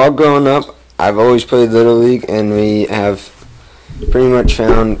 all growing up, I've always played Little League, and we have pretty much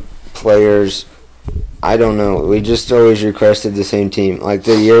found players. I don't know. We just always requested the same team. Like,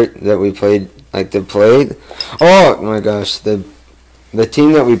 the year that we played, oh, my gosh. The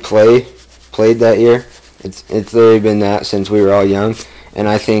team that we played that year, it's literally been that since we were all young. And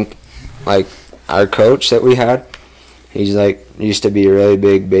I think, our coach that we had, he's, used to be a really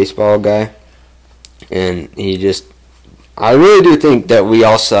big baseball guy. And I really do think that we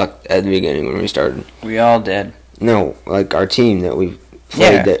all sucked at the beginning when we started. We all did. No, our team that we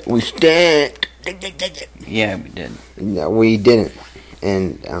played that we stacked. Yeah, we did. No, we didn't.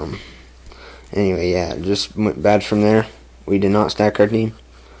 And, anyway, yeah, it just went bad from there. We did not stack our team.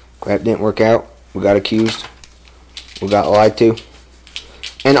 Crap didn't work out. We got accused. We got lied to.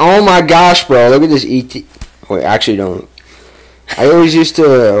 And oh my gosh, bro, look at this ET. Wait, actually don't. I always used to,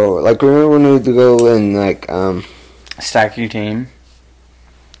 remember when we would go and, Stack your team.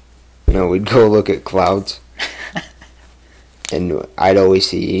 no, we'd go look at clouds. And I'd always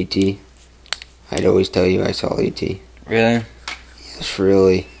see ET. I'd always tell you I saw ET. Really? Yes,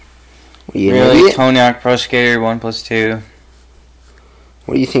 really. What do you Really? Toniac Pro Skater 1+2.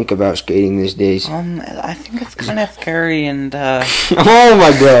 What do you think about skating these days? I think it's kind of scary and, Oh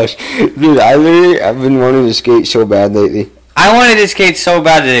my gosh. Dude, I've been wanting to skate so bad lately. I wanted to skate so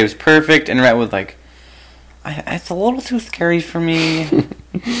bad today. It was perfect, and Rhett was it's a little too scary for me.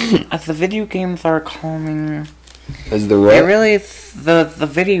 As the video games are calming. As the what? It really is the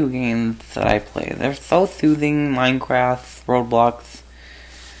video games that I play. They're so soothing. Minecraft, Roblox,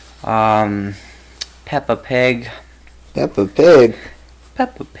 Peppa Pig. Peppa Pig?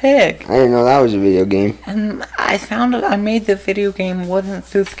 Peppa Pig. I didn't know that was a video game. And I made the video game wasn't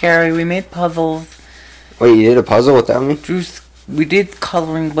too scary. We made puzzles. Wait, you did a puzzle without me? We did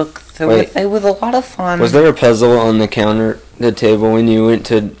coloring books. It was a lot of fun. Was there a puzzle on the table when you went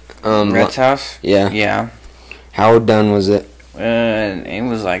to Rhett's house? Yeah. Yeah. How done was it? It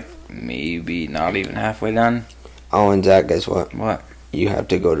was maybe not even halfway done. Oh, and Zach, guess what? What? You have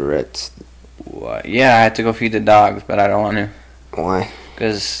to go to Ritz. What? Yeah, I had to go feed the dogs, but I don't want to. Why?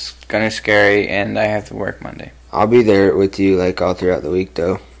 Because it's kind of scary, and I have to work Monday. I'll be there with you all throughout the week,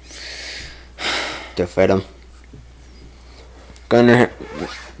 though. To feed them. Gunner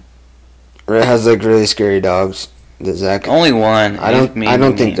has really scary dogs. That Zach. Only one. I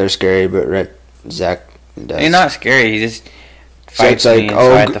don't think they're scary, but Zach does. They're not scary. He just fights me, so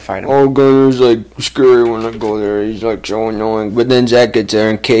I have to fight him. Oh, Gunner's scary when I go there. He's so annoying. But then Zach gets there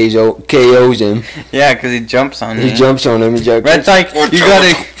and KOs him. Yeah, because he jumps on me. He jumps on him. And Zach Red's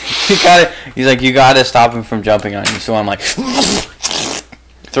you gotta. He's you gotta stop him from jumping on you. So I'm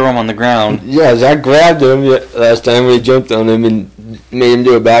throw him on the ground. Yeah, Zach grabbed him last time we jumped on him and made him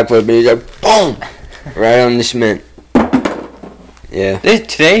do a backflip, but he's boom! Right on the cement. Yeah.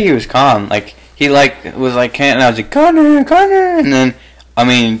 Today he was calm. He was can't, and I was Connor, and then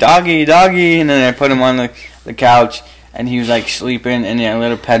doggy, doggy, and then I put him on the couch, and he was like sleeping, and then I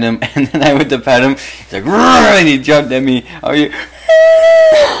let her pet him, and then I went to pet him. He's like, "Rrr," and he jumped at me. Oh, you?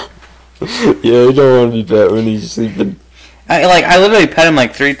 Yeah, you don't want to be pet when he's sleeping. I literally pet him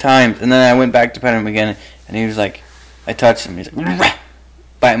like 3 times, and then I went back to pet him again, and he was like, I touched him. He's like, "Rrr,"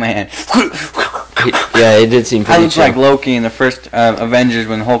 bite my hand. Yeah, it did seem I pretty looked like Loki in the first Avengers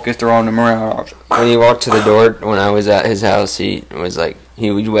when Hulk is throwing him around. When he walked to the door, when I was at his house, he was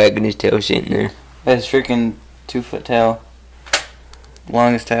wagging his tail sitting there. His freaking 2-foot tail.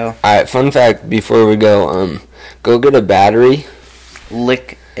 Longest tail. Alright, fun fact before we go, go get a battery.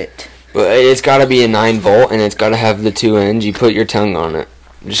 Lick it. But it's gotta be a 9-volt, and it's gotta have the 2 ends. You put your tongue on it.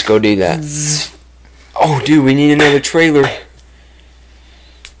 Just go do that. Oh, dude, we need another trailer.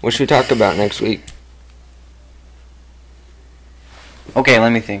 What should we talk about next week? Okay,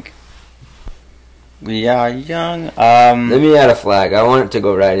 let me think. We are young. Let me add a flag. I want it to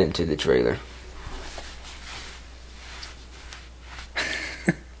go right into the trailer.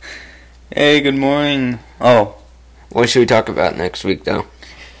 Hey, good morning. Oh. What should we talk about next week, though?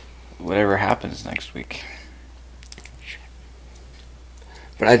 Whatever happens next week.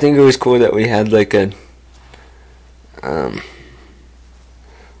 But I think it was cool that we had like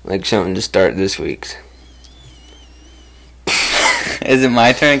something to start this week's. Is it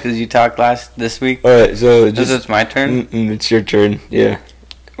my turn? Because you talked this week? Alright, so it's my turn? It's your turn, yeah.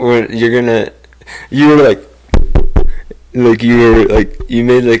 You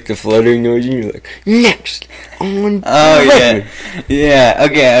made like the fluttering noise, and you're like, next on yeah. Yeah,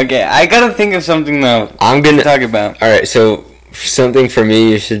 okay. I gotta think of something, though. I'm gonna talk about. Alright, so something for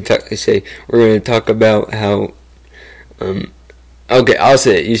me, you should say, we're gonna talk about how, okay, I'll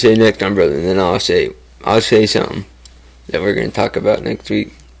say it. You say next on brother, and then I'll say something that we're gonna talk about next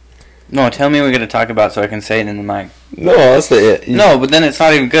week. No, tell me what we're gonna talk about so I can say it in the mic. No, I'll say it. No, but then it's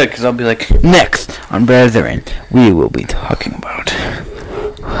not even good because I'll be like, next on Brethren, we will be talking about.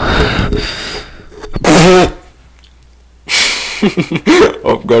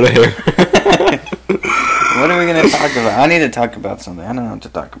 Oh, got a hair. What are we gonna talk about? I need to talk about something. I don't know what to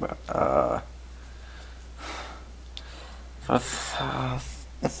talk about.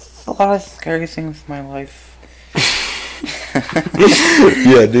 It's a lot of scary things in my life.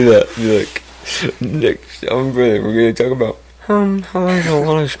 Yeah, do that. Be like, next on brother, we're gonna talk about there's a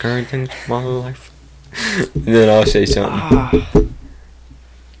lot of scary things in my life. And then I'll say something.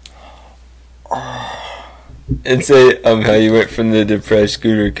 And say how you went from the depressed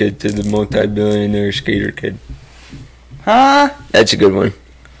scooter kid to the multi-billionaire skater kid. Huh? That's a good one.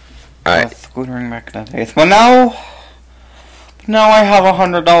 Alright. Scootering back in the days. Well, now I have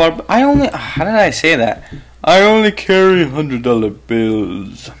 $100. How did I say that? I only carry $100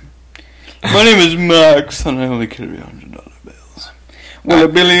 bills. My name is Max, and I only carry $100 bills. Will a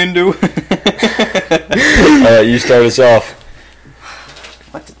billion do? Alright, you start us off.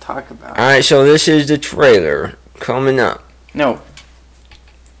 What to talk about? Alright, so this is the trailer coming up. No.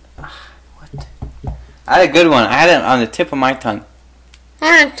 What? I had a good one. I had it on the tip of my tongue.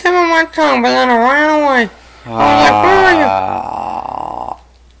 On the tip of my tongue, but then I ran away.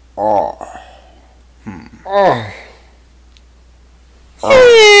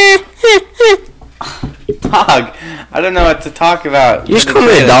 Dog, I don't know what to talk about. You just call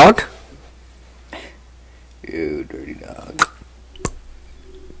me a dog? You dirty dog.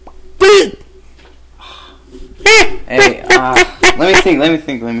 Hey, let me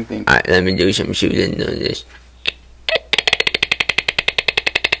think. Alright, let me do some shooting on this.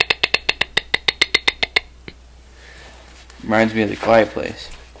 Reminds me of The Quiet Place.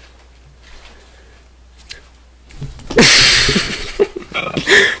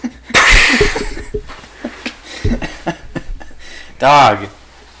 Dog.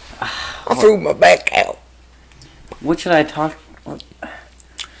 I threw my back out. What should I talk?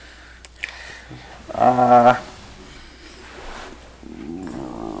 Talk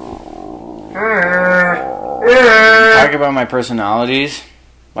about my personalities,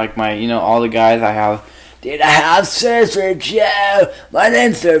 like all the guys I have. Did I have Surfer Joe? My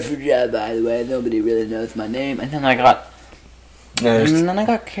name's Surfer Joe, by the way. Nobody really knows my name. And then I got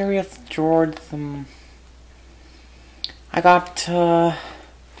Curious George. I got Chad.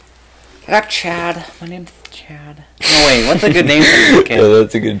 My name's Chad. No, wait. What's a good name for this kid? Yeah,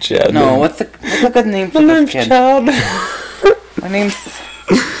 that's a good Chad. No, what's a good name for this kid? Chad. My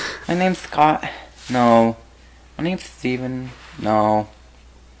name's Scott. No. My name's Steven. No.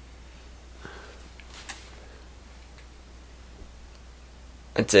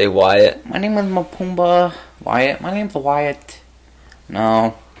 I'd say Wyatt. My name is Mapumba. Wyatt. My name's Wyatt.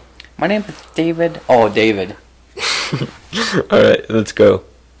 No. My name is David. Oh, David. Alright, let's go.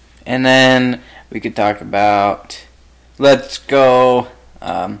 And then we could talk about. Let's go.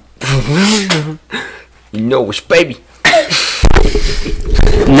 You know it's baby.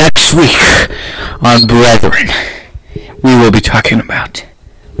 Next week on Brethren, we will be talking about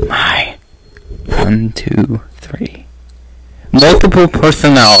my 1, 2, 3 multiple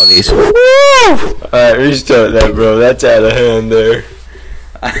personalities. Alright, restart that, bro. That's out of hand there.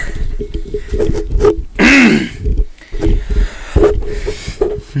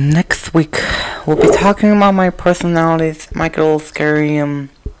 Next week, we'll be talking about my personalities. Might get a little scary.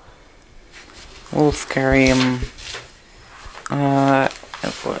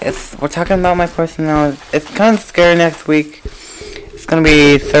 We're talking about my personality. It's kind of scary next week. It's gonna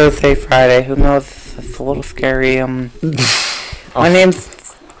be Thursday, Friday. Who knows? It's a little scary. My name's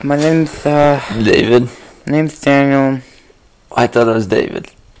David. My name's Daniel. I thought it was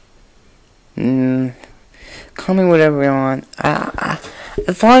David. Call me whatever you want.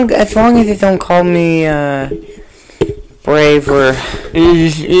 As long as you don't call me brave or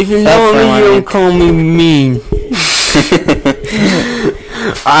If you don't call me mean.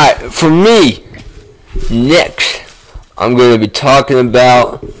 Alright, for me, next, I'm going to be talking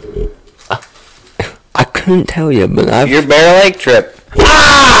about. I couldn't tell you, but your Bear Lake trip.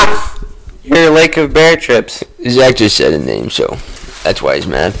 Your Lake of Bear trips. Zach just said a name, so that's why he's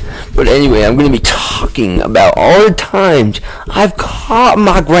mad. But anyway, I'm going to be talking about all the times I've caught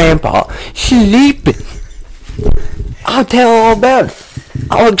my grandpa sleeping. I'll tell all about it.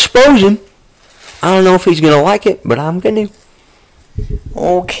 I'll expose him. I don't know if he's going to like it, but I'm going to.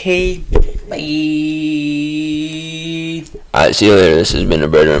 Okay. Bye. Alright, see you later. This has been a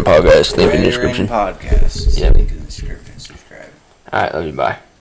Brethren Podcast. Link in the description. Podcast. Yep. Link in the description. Subscribe. Alright, love you. Bye.